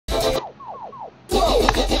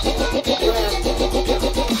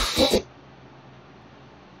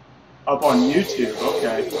Up on YouTube,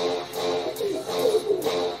 okay.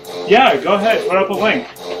 Yeah, go ahead, put up a link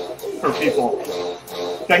for people.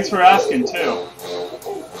 Thanks for asking, too.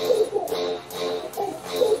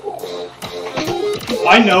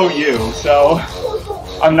 I know you, so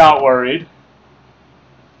I'm not worried.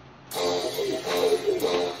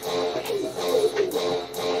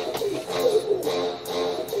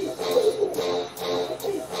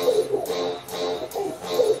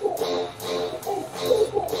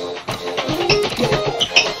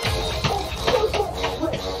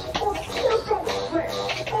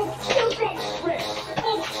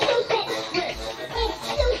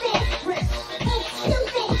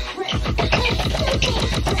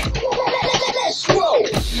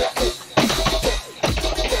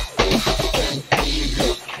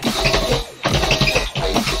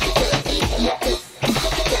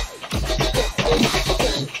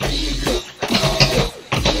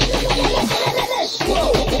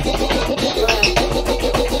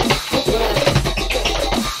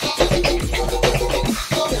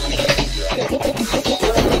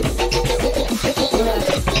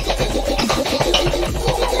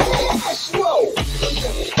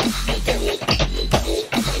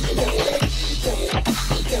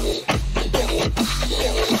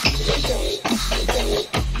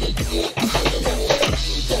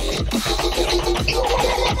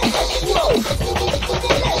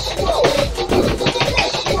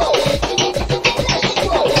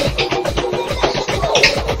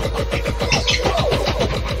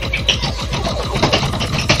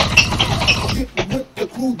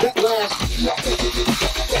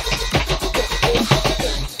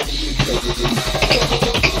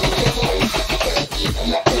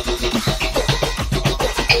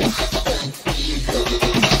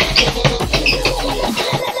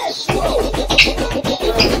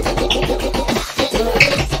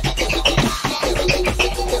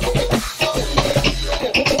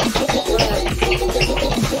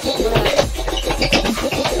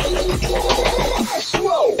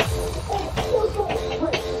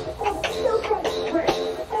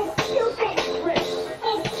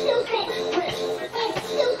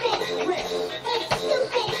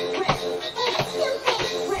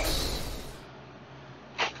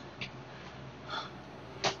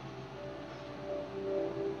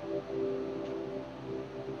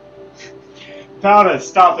 Found it,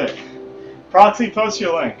 stop it. Proxy, post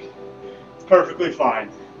your link. It's perfectly fine.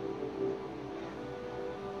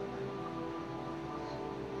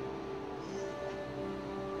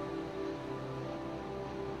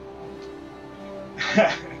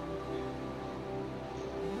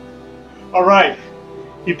 Alright,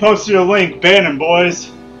 he posted a link, ban him, boys.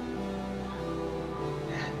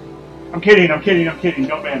 I'm kidding, don't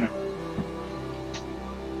ban him.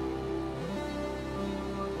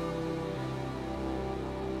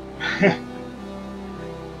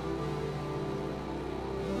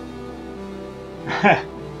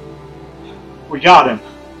 We got him.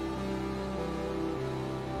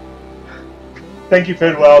 Thank you,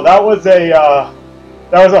 Fidwell. That was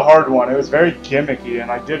a hard one. It was very gimmicky, and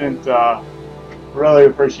I didn't really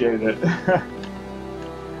appreciate it.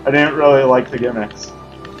 I didn't really like the gimmicks.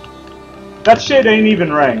 That shit ain't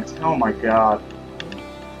even ranked. Oh my god.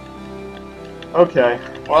 Okay,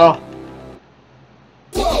 well,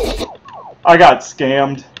 I got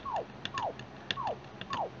scammed.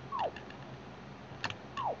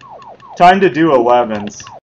 Time to do 11s.